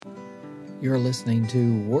You're listening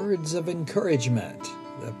to Words of Encouragement,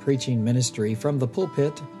 the preaching ministry from the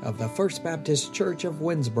pulpit of the First Baptist Church of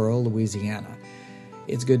Winsboro, Louisiana.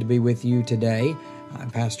 It's good to be with you today. I'm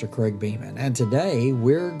Pastor Craig Beeman, and today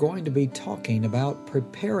we're going to be talking about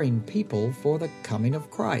preparing people for the coming of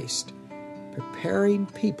Christ. Preparing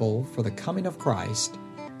people for the coming of Christ,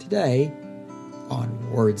 today on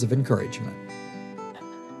Words of Encouragement.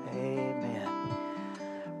 Amen.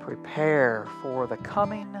 Prepare for the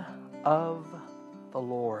coming of the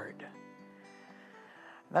Lord.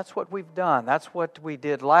 That's what we've done. That's what we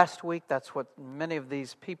did last week. That's what many of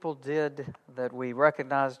these people did that we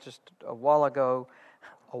recognized just a while ago,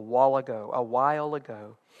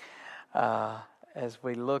 as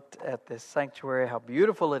we looked at this sanctuary, how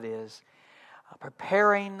beautiful it is.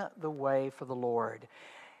 Preparing the way for the Lord.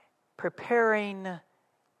 Preparing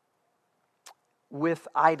with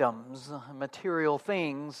items, material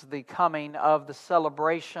things, the coming of the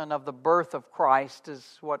celebration of the birth of Christ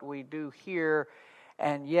is what we do here,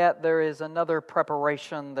 and yet there is another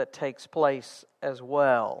preparation that takes place as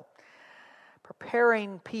well.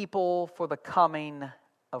 Preparing people for the coming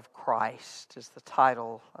of Christ is the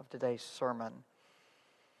title of today's sermon.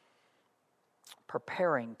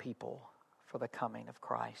 Preparing people for the coming of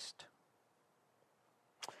Christ.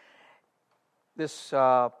 This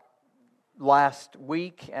last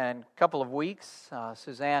week and couple of weeks,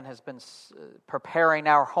 Suzanne has been preparing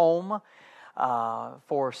our home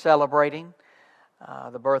for celebrating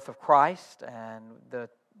the birth of Christ, and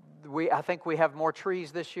I think we have more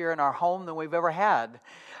trees this year in our home than we've ever had.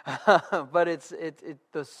 But it's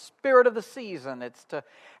the spirit of the season. It's to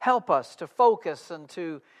help us to focus and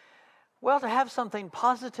to have something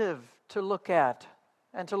positive to look at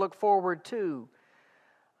and to look forward to.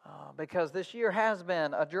 Because this year has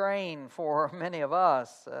been a drain for many of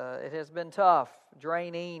us. It has been tough,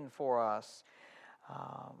 draining for us.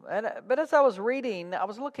 But as I was reading, I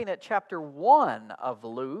was looking at chapter 1 of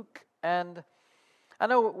Luke, and I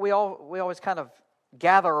know we always kind of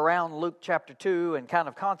gather around Luke chapter 2 and kind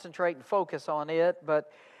of concentrate and focus on it,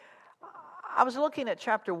 but I was looking at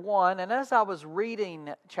chapter 1, and as I was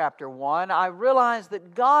reading chapter 1, I realized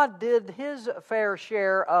that God did His fair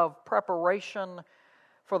share of preparation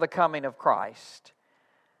for the coming of Christ.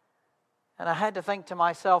 And I had to think to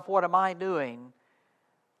myself, what am I doing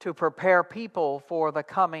to prepare people for the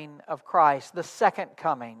coming of Christ, the second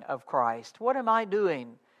coming of Christ? What am I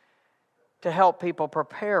doing to help people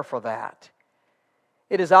prepare for that?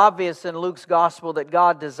 It is obvious in Luke's gospel that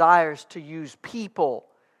God desires to use people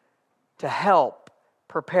to help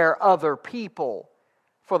prepare other people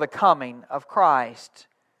for the coming of Christ.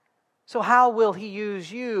 So how will He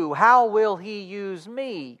use you? How will He use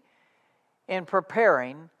me in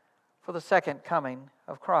preparing for the second coming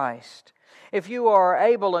of Christ? If you are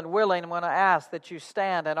able and willing, I'm going to ask that you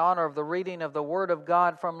stand in honor of the reading of the Word of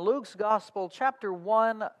God from Luke's Gospel, chapter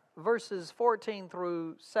 1, verses 14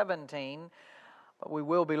 through 17. But we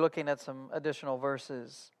will be looking at some additional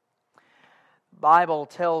verses. The Bible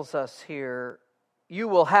tells us here, "You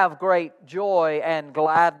will have great joy and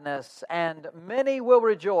gladness, and many will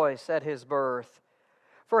rejoice at His birth.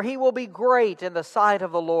 For He will be great in the sight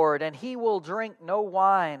of the Lord, and He will drink no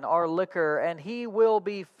wine or liquor, and He will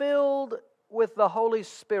be filled with the Holy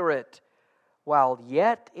Spirit while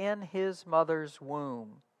yet in His mother's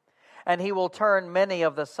womb. And He will turn many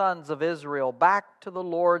of the sons of Israel back to the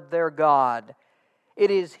Lord their God. It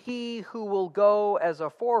is He who will go as a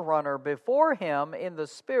forerunner before Him in the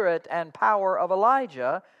spirit and power of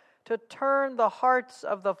Elijah to turn the hearts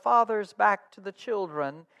of the fathers back to the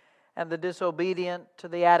children and the disobedient to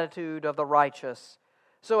the attitude of the righteous,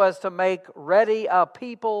 so as to make ready a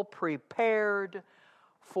people prepared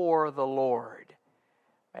for the Lord."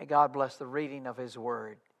 May God bless the reading of His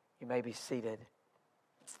Word. You may be seated.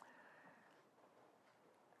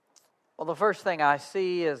 Well, the first thing I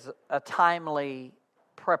see is a timely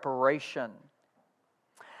preparation.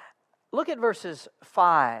 Look at verses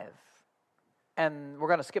 5, and we're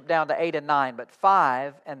going to skip down to 8 and 9, but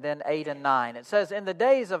 5 and then 8 and 9. It says, "In the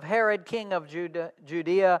days of Herod, king of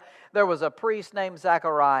Judea, there was a priest named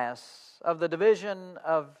Zacharias of the division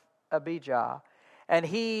of Abijah, and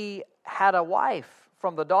he had a wife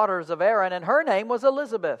from the daughters of Aaron, and her name was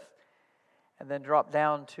Elizabeth." And then drop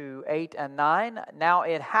down to 8 and 9. "Now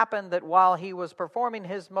it happened that while he was performing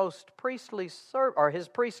his priestly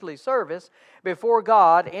service before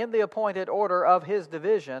God in the appointed order of his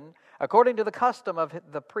division, according to the custom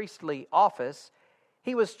of the priestly office,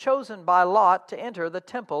 he was chosen by lot to enter the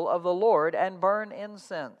temple of the Lord and burn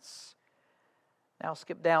incense." Now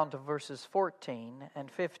skip down to verses 14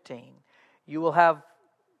 and 15. "You will have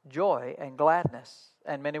joy and gladness,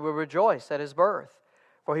 and many will rejoice at his birth.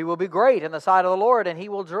 For he will be great in the sight of the Lord, and he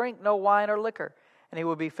will drink no wine or liquor, and he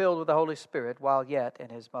will be filled with the Holy Spirit while yet in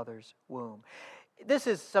his mother's womb. This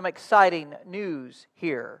is some exciting news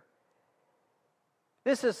here.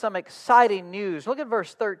 This is some exciting news. Look at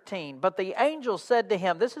verse 13. But the angel said to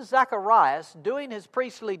him, this is Zacharias doing his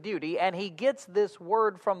priestly duty, and he gets this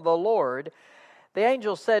word from the Lord. The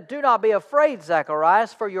angel said, do not be afraid,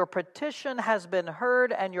 Zacharias, for your petition has been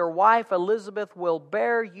heard, and your wife Elizabeth will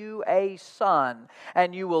bear you a son,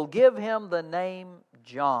 and you will give him the name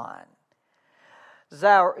John.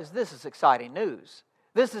 This is exciting news.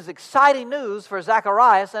 This is exciting news for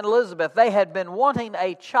Zacharias and Elizabeth. They had been wanting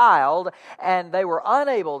a child, and they were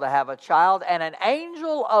unable to have a child, and an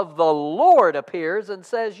angel of the Lord appears and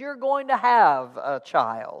says, you're going to have a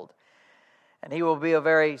child. And he will be a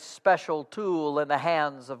very special tool in the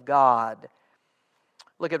hands of God.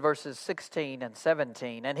 Look at verses 16 and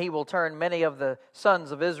 17. And he will turn many of the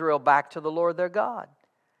sons of Israel back to the Lord their God.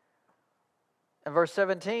 In verse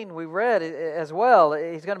 17, we read as well,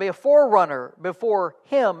 he's going to be a forerunner before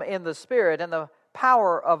him in the Spirit and the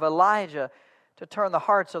power of Elijah to turn the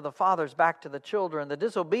hearts of the fathers back to the children, the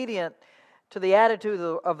disobedient to the attitude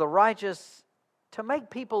of the righteous, to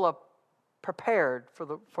make people prepared for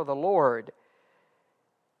the Lord.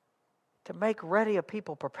 To make ready a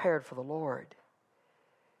people prepared for the Lord.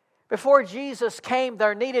 Before Jesus came,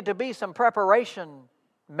 there needed to be some preparation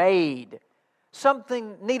made.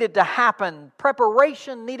 Something needed to happen.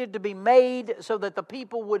 Preparation needed to be made so that the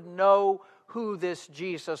people would know who this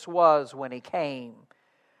Jesus was when he came.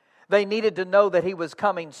 They needed to know that he was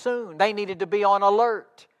coming soon. They needed to be on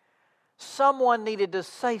alert. Someone needed to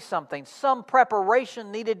say something. Some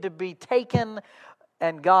preparation needed to be taken,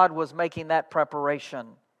 and God was making that preparation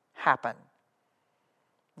happen.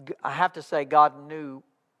 I have to say, God knew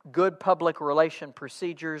good public relation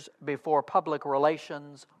procedures before public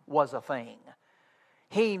relations was a thing.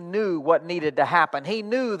 He knew what needed to happen. He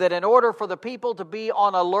knew that in order for the people to be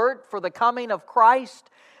on alert for the coming of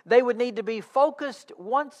Christ, they would need to be focused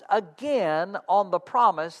once again on the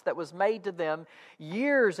promise that was made to them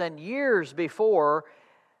years and years before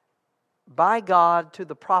by God to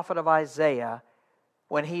the prophet of Isaiah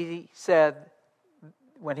when he said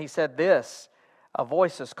this, a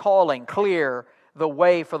voice is calling, clear the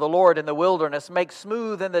way for the Lord in the wilderness, make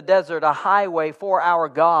smooth in the desert a highway for our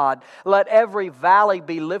God. Let every valley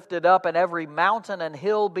be lifted up and every mountain and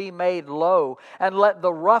hill be made low, and let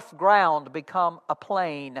the rough ground become a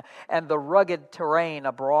plain and the rugged terrain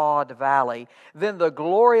a broad valley. Then the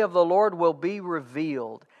glory of the Lord will be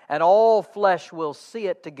revealed, and all flesh will see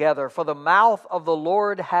it together, for the mouth of the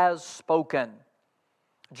Lord has spoken.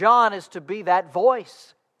 John is to be that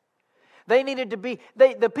voice.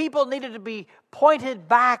 The people needed to be pointed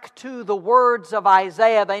back to the words of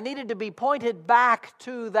Isaiah. They needed to be pointed back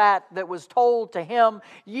to that was told to him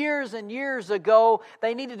years and years ago.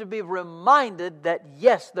 They needed to be reminded that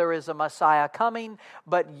yes, there is a Messiah coming,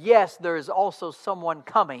 but yes, there is also someone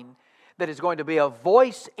coming that is going to be a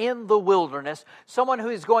voice in the wilderness, someone who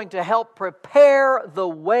is going to help prepare the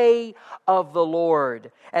way of the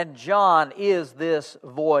Lord. And John is this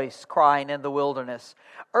voice crying in the wilderness.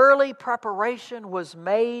 Early preparation was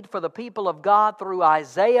made for the people of God through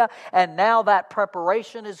Isaiah, and now that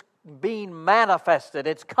preparation is being manifested.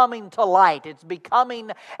 It's coming to light. It's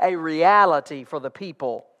becoming a reality for the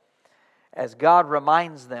people as God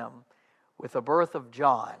reminds them with the birth of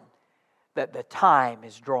John that the time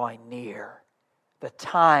is drawing near. The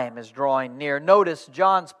time is drawing near. Notice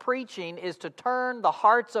John's preaching is to turn the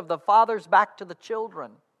hearts of the fathers back to the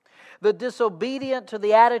children, the disobedient to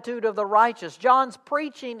the attitude of the righteous. John's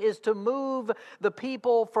preaching is to move the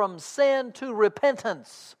people from sin to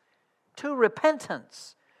repentance. To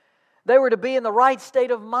repentance. They were to be in the right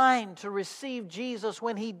state of mind to receive Jesus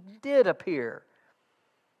when he did appear.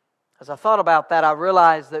 As I thought about that, I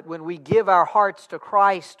realized that when we give our hearts to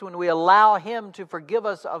Christ, when we allow him to forgive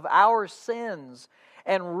us of our sins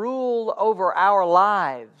and rule over our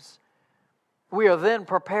lives, we are then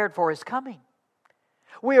prepared for his coming.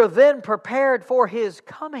 We are then prepared for his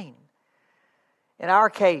coming. In our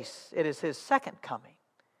case, it is his second coming,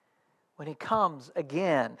 when he comes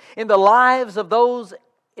again. In the lives of those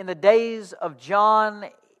in the days of John,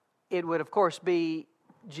 it would of course be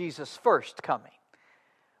Jesus' first coming.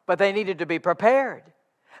 But they needed to be prepared.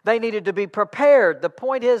 They needed to be prepared. The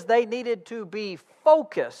point is, they needed to be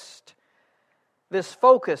focused. This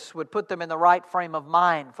focus would put them in the right frame of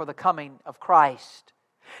mind for the coming of Christ.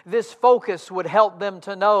 This focus would help them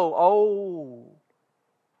to know,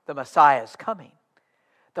 the Messiah is coming.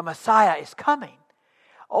 The Messiah is coming.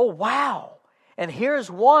 Oh, wow. And here's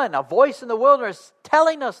one, a voice in the wilderness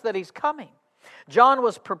telling us that he's coming. John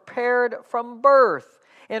was prepared from birth.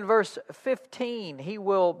 In verse 15, he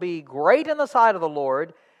will be great in the sight of the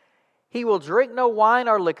Lord. He will drink no wine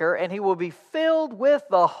or liquor, and he will be filled with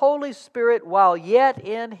the Holy Spirit while yet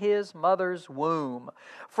in his mother's womb.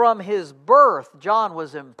 From his birth, John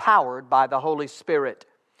was empowered by the Holy Spirit.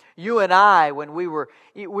 You and I, when we were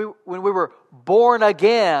born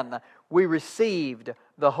again, we received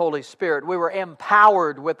the Holy Spirit. We were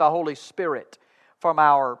empowered with the Holy Spirit from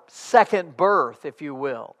our second birth, if you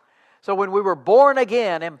will. So when we were born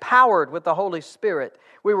again, empowered with the Holy Spirit,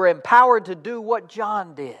 we were empowered to do what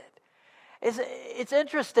John did. It's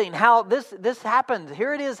interesting how this happened.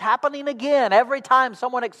 Here it is happening again. Every time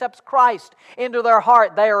someone accepts Christ into their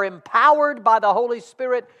heart, they are empowered by the Holy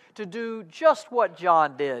Spirit to do just what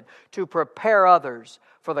John did, to prepare others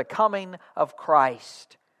for the coming of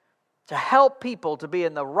Christ, to help people to be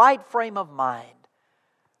in the right frame of mind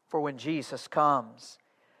for when Jesus comes.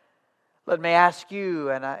 Let me ask you,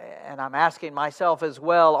 and I'm asking myself as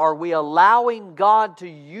well, are we allowing God to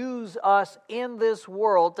use us in this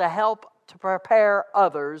world to help to prepare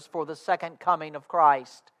others for the second coming of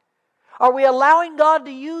Christ? Are we allowing God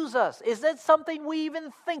to use us? Is that something we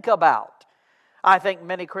even think about? I think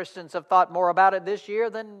many Christians have thought more about it this year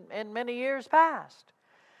than in many years past.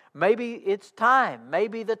 Maybe it's time.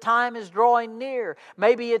 Maybe the time is drawing near.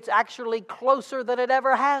 Maybe it's actually closer than it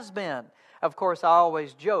ever has been. Of course, I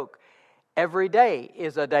always joke, every day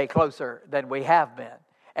is a day closer than we have been.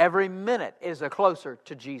 Every minute is a closer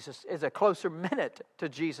minute to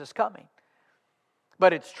Jesus coming.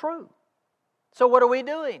 But it's true. So what are we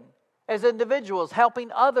doing as individuals,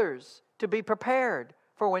 helping others to be prepared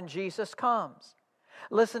for when Jesus comes?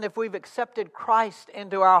 Listen, if we've accepted Christ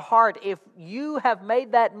into our heart, if you have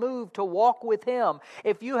made that move to walk with Him,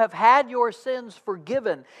 if you have had your sins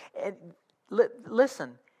forgiven,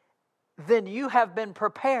 listen, then you have been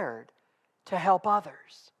prepared to help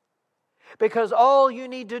others. Because all you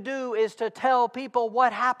need to do is to tell people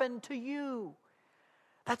what happened to you.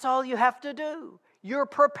 That's all you have to do. You're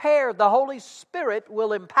prepared. The Holy Spirit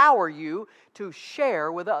will empower you to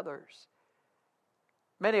share with others.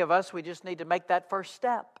 Many of us, we just need to make that first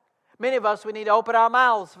step. Many of us, we need to open our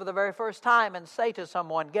mouths for the very first time and say to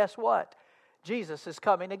someone, guess what? Jesus is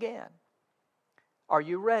coming again. Are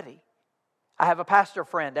you ready? I have a pastor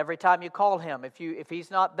friend. Every time you call him, if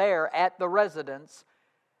he's not there at the residence,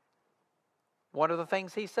 one of the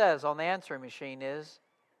things he says on the answering machine is,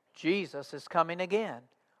 Jesus is coming again.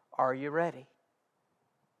 Are you ready?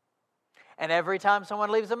 And every time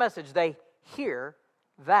someone leaves a message, they hear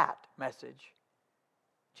that message.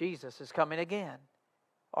 Jesus is coming again.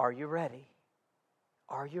 Are you ready?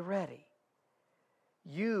 Are you ready?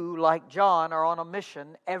 You, like John, are on a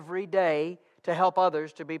mission every day to help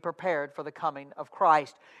others to be prepared for the coming of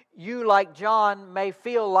Christ. You, like John, may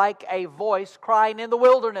feel like a voice crying in the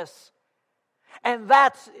wilderness. And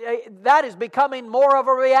that is becoming more of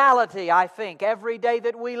a reality, I think. Every day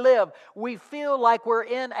that we live, we feel like we're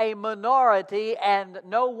in a minority and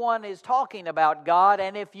no one is talking about God.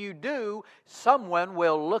 And if you do, someone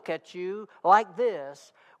will look at you like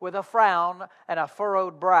this with a frown and a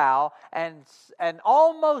furrowed brow and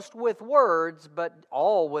almost with words, but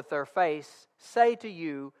all with their face, say to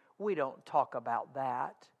you, we don't talk about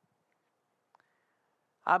that.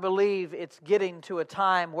 I believe it's getting to a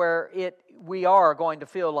time where we are going to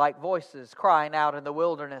feel like voices crying out in the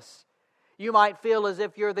wilderness. You might feel as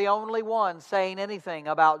if you're the only one saying anything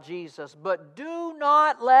about Jesus, but do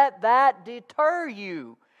not let that deter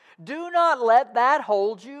you. Do not let that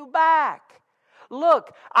hold you back.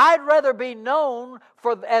 Look, I'd rather be known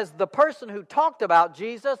as the person who talked about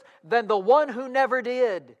Jesus than the one who never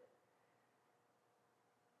did.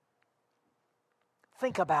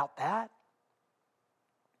 Think about that.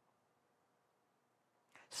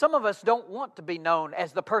 Some of us don't want to be known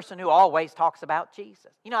as the person who always talks about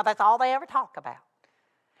Jesus. You know, that's all they ever talk about.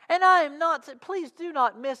 And I am not, please do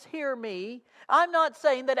not mishear me. I'm not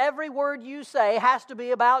saying that every word you say has to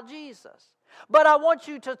be about Jesus. But I want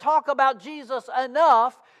you to talk about Jesus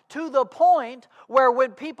enough to the point where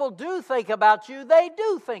when people do think about you, they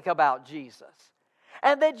do think about Jesus.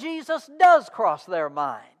 And that Jesus does cross their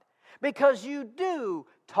mind because you do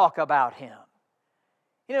talk about Him.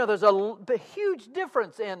 You know, there's a huge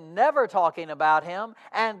difference in never talking about Him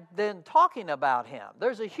and then talking about Him.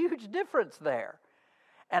 There's a huge difference there.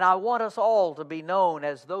 And I want us all to be known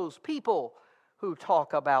as those people who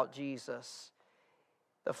talk about Jesus.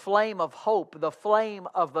 The flame of hope, the flame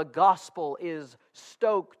of the gospel is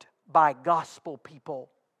stoked by gospel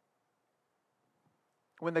people.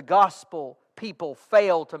 When the gospel people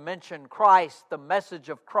fail to mention Christ, the message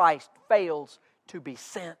of Christ fails to be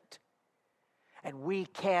sent. And we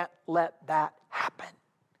can't let that happen.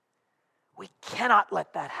 We cannot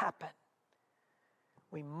let that happen.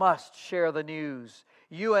 We must share the news.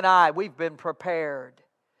 You and I, we've been prepared.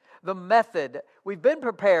 The method, we've been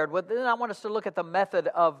prepared. Then I want us to look at the method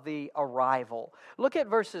of the arrival. Look at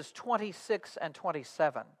verses 26 and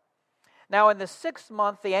 27. Now in the 6th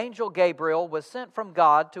month, the angel Gabriel was sent from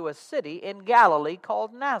God to a city in Galilee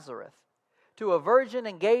called Nazareth, to a virgin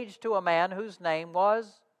engaged to a man whose name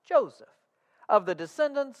was Joseph, of the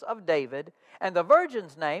descendants of David, and the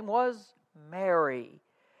virgin's name was Mary.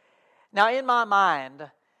 Now in my mind,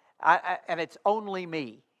 and it's only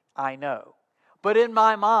me, I know, but in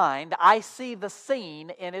my mind, I see the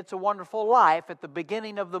scene in It's a Wonderful Life at the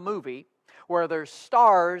beginning of the movie where there's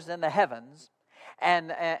stars in the heavens,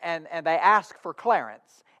 and they ask for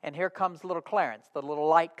Clarence, and here comes little Clarence. The little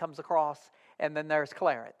light comes across, and then there's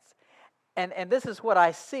Clarence. And this is what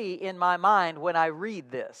I see in my mind when I read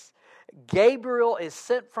this. Gabriel is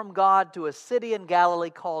sent from God to a city in Galilee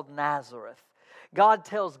called Nazareth. God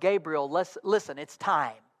tells Gabriel, listen, it's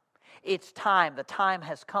time. It's time. The time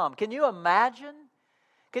has come. Can you imagine?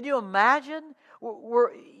 Can you imagine?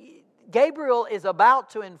 Gabriel is about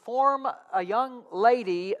to inform a young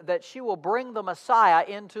lady that she will bring the Messiah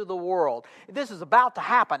into the world. This is about to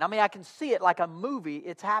happen. I mean, I can see it like a movie.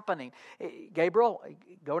 It's happening. Gabriel,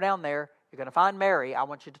 go down there. You're going to find Mary. I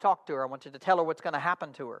want you to talk to her. I want you to tell her what's going to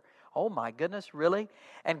happen to her. Oh my goodness, really?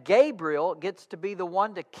 And Gabriel gets to be the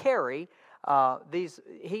one to carry these.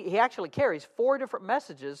 He actually carries 4 different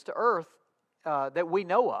messages to earth that we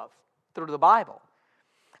know of through the Bible.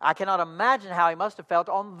 I cannot imagine how he must have felt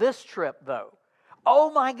on this trip, though. Oh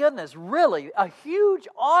my goodness, really a huge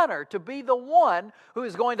honor to be the one who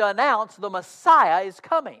is going to announce the Messiah is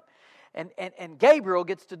coming. And Gabriel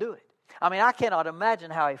gets to do it. I mean, I cannot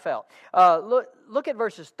imagine how he felt. Look at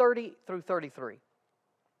verses 30 through 33.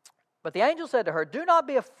 But the angel said to her, "Do not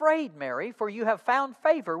be afraid, Mary, for you have found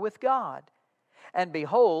favor with God. And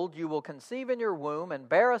behold, you will conceive in your womb and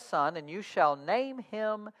bear a son, and you shall name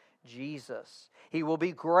him Jesus. He will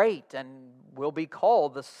be great and will be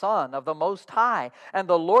called the Son of the Most High. And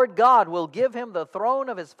the Lord God will give him the throne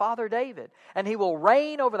of his father David. And he will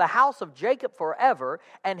reign over the house of Jacob forever,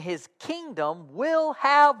 and his kingdom will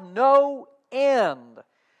have no end."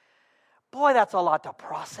 Boy, that's a lot to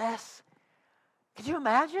process. Could you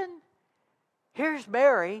imagine? Here's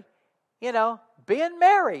Mary, being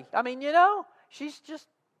Mary. I mean, she's just,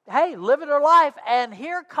 hey, living her life. And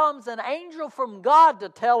here comes an angel from God to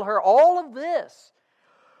tell her all of this.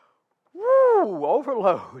 Woo,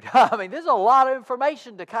 overload. I mean, there's a lot of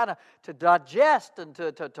information to digest and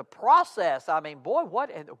to process. I mean, boy,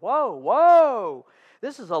 whoa.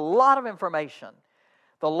 This is a lot of information.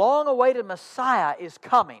 The long-awaited Messiah is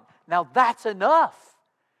coming. Now that's enough.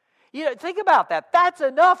 Think about that. That's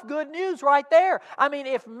enough good news right there. I mean,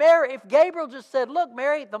 if Gabriel just said, "Look,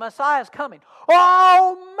 Mary, the Messiah is coming."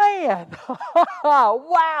 Oh, man.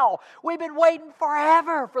 Wow. We've been waiting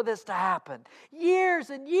forever for this to happen.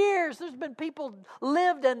 Years and years. There's been people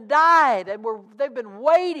lived and died, and they've been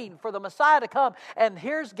waiting for the Messiah to come. And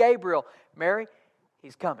here's Gabriel. "Mary,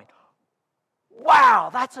 he's coming." Wow,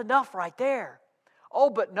 that's enough right there. Oh,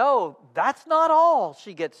 but no, that's not all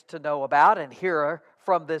she gets to know about and hear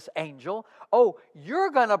from this angel. "Oh, you're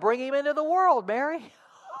going to bring him into the world, Mary."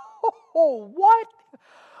 Oh, what?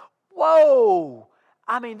 Whoa.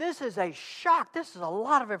 I mean, this is a shock. This is a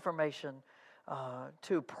lot of information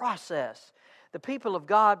to process. The people of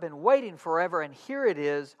God have been waiting forever, and here it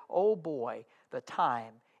is. Oh boy, the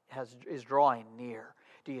time is drawing near.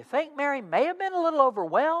 Do you think Mary may have been a little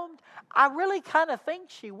overwhelmed? I really kind of think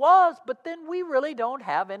she was, but then we really don't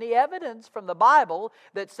have any evidence from the Bible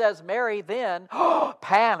that says Mary then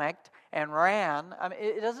panicked and ran. I mean,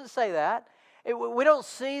 it doesn't say that. We don't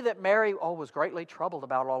see that Mary was greatly troubled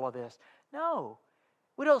about all of this. No,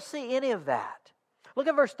 we don't see any of that. Look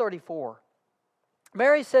at verse 34.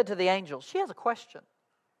 Mary said to the angel, she has a question,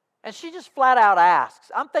 and she just flat out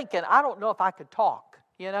asks. I'm thinking, I don't know if I could talk.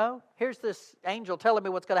 Here's this angel telling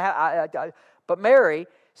me what's going to happen. But Mary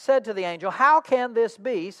said to the angel, "How can this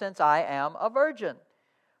be since I am a virgin?"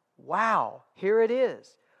 Wow, here it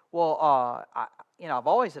is. Well, I've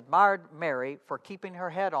always admired Mary for keeping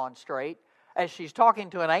her head on straight as she's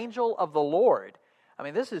talking to an angel of the Lord. I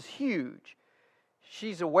mean, this is huge.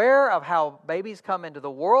 She's aware of how babies come into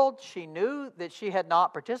the world. She knew that she had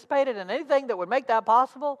not participated in anything that would make that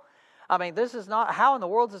possible. I mean, this is not, how in the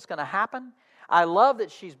world is this going to happen? I love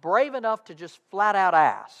that she's brave enough to just flat out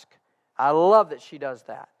ask. I love that she does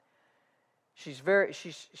that. She's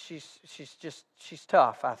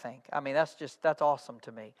tough, I think. I mean, that's awesome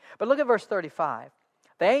to me. But look at verse 35.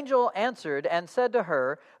 The angel answered and said to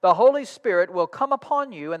her, The Holy Spirit will come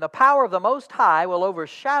upon you, and the power of the Most High will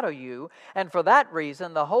overshadow you, and for that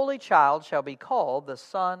reason the Holy Child shall be called the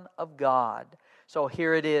Son of God. So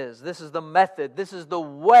here it is. This is the method. This is the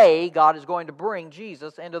way God is going to bring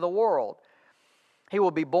Jesus into the world. He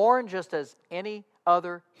will be born just as any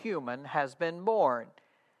other human has been born.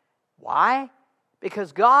 Why?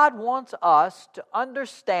 Because God wants us to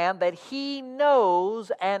understand that He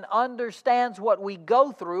knows and understands what we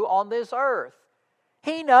go through on this earth.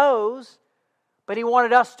 He knows, but He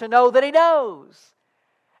wanted us to know that He knows.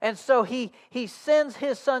 And so He sends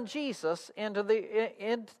His Son Jesus into the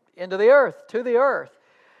earth, to the earth.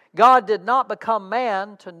 God did not become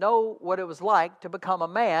man to know what it was like to become a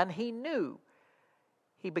man. He knew.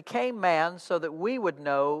 He became man so that we would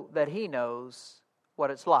know that He knows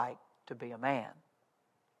what it's like to be a man.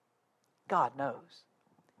 God knows.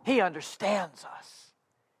 He understands us.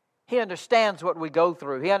 He understands what we go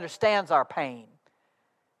through. He understands our pain.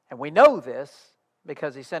 And we know this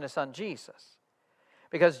because He sent His Son Jesus.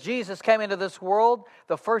 Because Jesus came into this world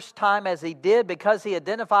the first time as He did, because He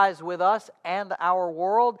identifies with us and our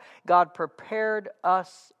world, God prepared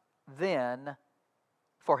us then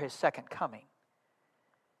for His second coming.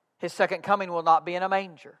 His second coming will not be in a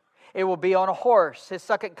manger. It will be on a horse. His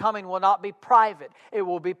second coming will not be private. It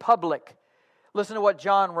will be public. Listen to what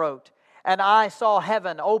John wrote. And I saw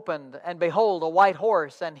heaven opened, and behold, a white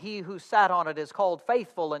horse, and He who sat on it is called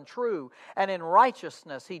Faithful and True, and in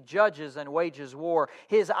righteousness He judges and wages war.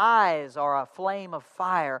 His eyes are a flame of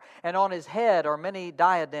fire, and on His head are many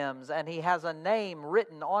diadems, and He has a name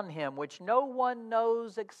written on Him which no one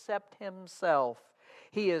knows except Himself.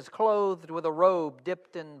 He is clothed with a robe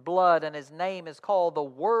dipped in blood, and His name is called the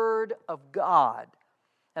Word of God.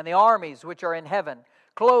 And the armies which are in heaven,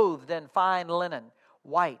 clothed in fine linen,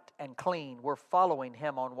 white and clean, were following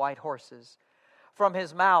Him on white horses. From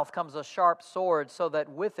His mouth comes a sharp sword, so that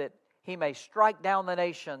with it He may strike down the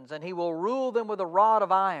nations, and He will rule them with a rod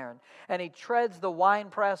of iron, and He treads the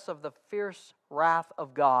winepress of the fierce wrath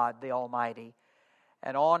of God the Almighty.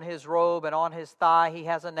 And on His robe and on His thigh He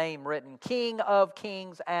has a name written, King of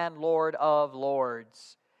Kings and Lord of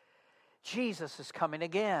Lords. Jesus is coming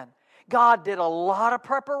again. God did a lot of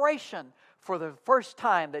preparation for the first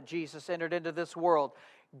time that Jesus entered into this world.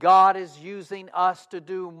 God is using us to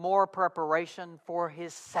do more preparation for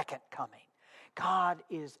His second coming. God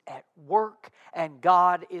is at work and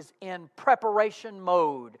God is in preparation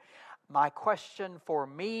mode. My question for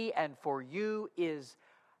me and for you is,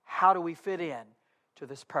 how do we fit in to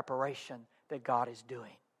this preparation that God is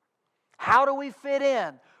doing? How do we fit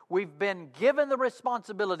in? We've been given the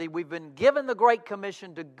responsibility, we've been given the Great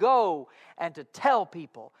Commission to go and to tell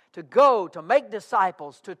people, to go to make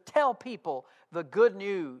disciples, to tell people the good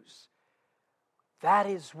news. That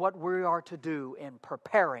is what we are to do in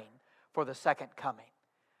preparing for the second coming.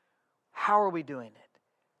 How are we doing it?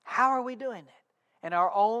 How are we doing it? In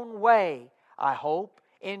our own way, I hope.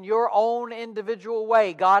 In your own individual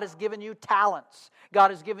way. God has given you talents.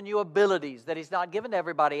 God has given you abilities that He's not given to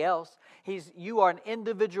everybody else. You are an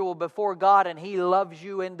individual before God, and He loves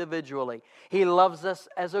you individually. He loves us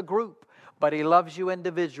as a group, but He loves you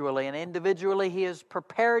individually. And individually He has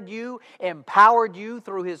prepared you, empowered you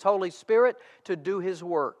through His Holy Spirit to do His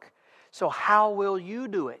work. So how will you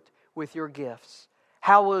do it with your gifts?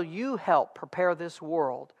 How will you help prepare this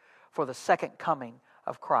world for the second coming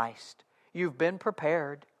of Christ? You've been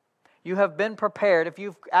prepared. You have been prepared. If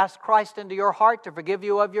you've asked Christ into your heart to forgive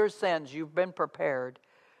you of your sins, you've been prepared.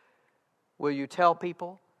 Will you tell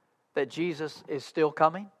people that Jesus is still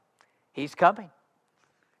coming? He's coming.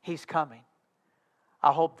 He's coming.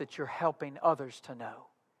 I hope that you're helping others to know.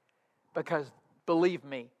 Because, believe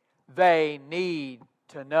me, they need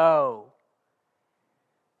to know.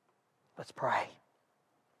 Let's pray.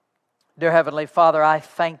 Dear Heavenly Father, I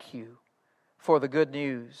thank You for the good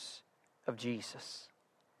news of Jesus.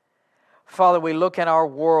 Father, we look in our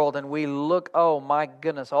world and we look, oh my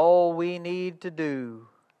goodness, all we need to do,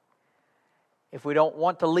 if we don't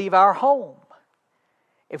want to leave our home,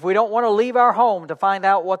 if we don't want to leave our home to find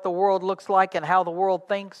out what the world looks like and how the world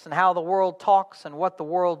thinks and how the world talks and what the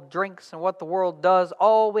world drinks and what the world does,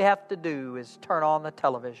 all we have to do is turn on the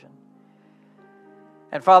television.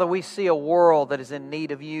 And Father, we see a world that is in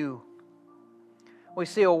need of You. We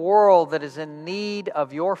see a world that is in need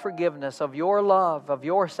of Your forgiveness, of Your love, of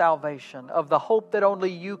Your salvation, of the hope that only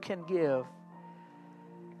You can give.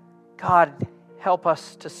 God, help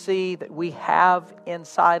us to see that we have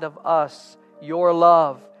inside of us Your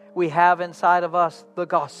love. We have inside of us the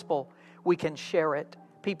gospel. We can share it.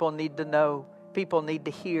 People need to know. People need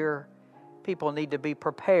to hear. People need to be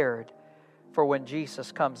prepared for when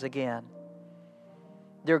Jesus comes again.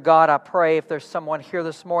 Dear God, I pray if there's someone here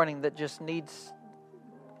this morning that just needs,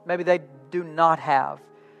 maybe they do not have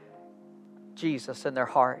Jesus in their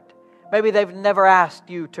heart. Maybe they've never asked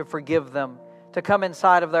you to forgive them, to come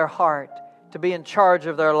inside of their heart, to be in charge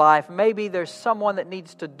of their life. Maybe there's someone that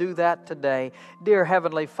needs to do that today. Dear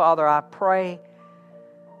Heavenly Father, I pray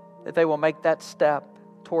that they will make that step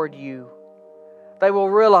toward you. They will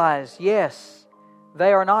realize, yes,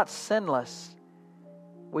 they are not sinless.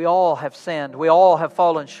 We all have sinned. We all have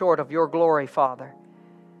fallen short of your glory, Father.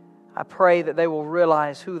 I pray that they will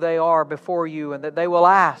realize who they are before you and that they will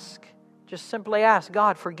ask, just simply ask,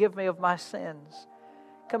 God, forgive me of my sins.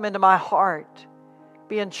 Come into my heart.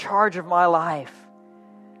 Be in charge of my life.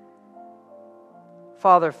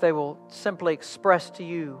 Father, if they will simply express to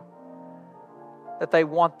you that they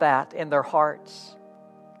want that in their hearts,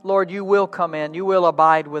 Lord, you will come in. You will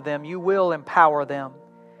abide with them. You will empower them.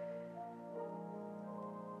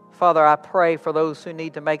 Father, I pray for those who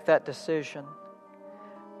need to make that decision.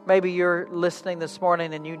 Maybe you're listening this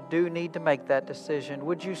morning and you do need to make that decision.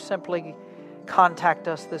 Would you simply contact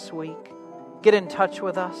us this week? Get in touch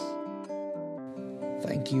with us.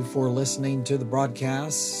 Thank you for listening to the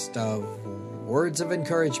broadcast of Words of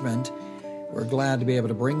Encouragement. We're glad to be able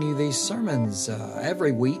to bring you these sermons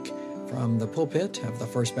every week from the pulpit of the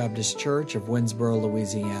First Baptist Church of Winnsboro,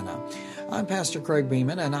 Louisiana. I'm Pastor Craig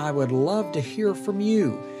Beeman, and I would love to hear from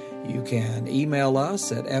you. You can email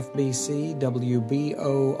us at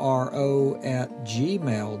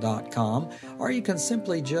fbcwboro@gmail.com, or you can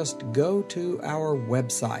simply just go to our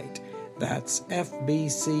website. That's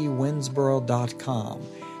fbcwinnsboro.com.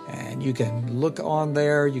 And you can look on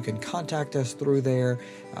there. You can contact us through there.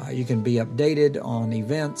 You can be updated on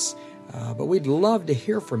events. But we'd love to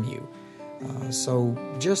hear from you. So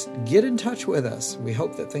just get in touch with us. We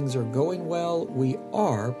hope that things are going well. We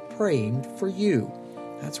are praying for you.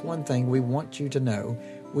 That's one thing we want you to know.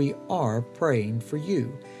 We are praying for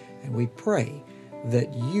you. And we pray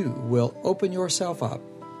that you will open yourself up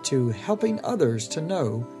to helping others to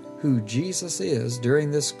know who Jesus is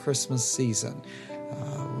during this Christmas season.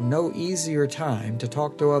 No easier time to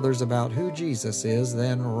talk to others about who Jesus is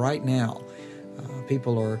than right now.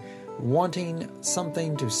 People are wanting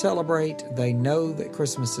something to celebrate. They know that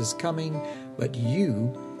Christmas is coming, but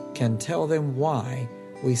you can tell them why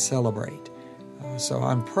we celebrate. So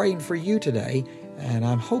I'm praying for you today, and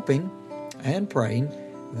I'm hoping and praying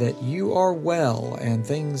that you are well and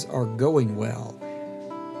things are going well.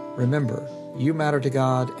 Remember, you matter to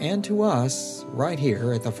God and to us right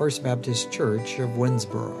here at the First Baptist Church of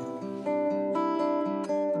Winnsboro.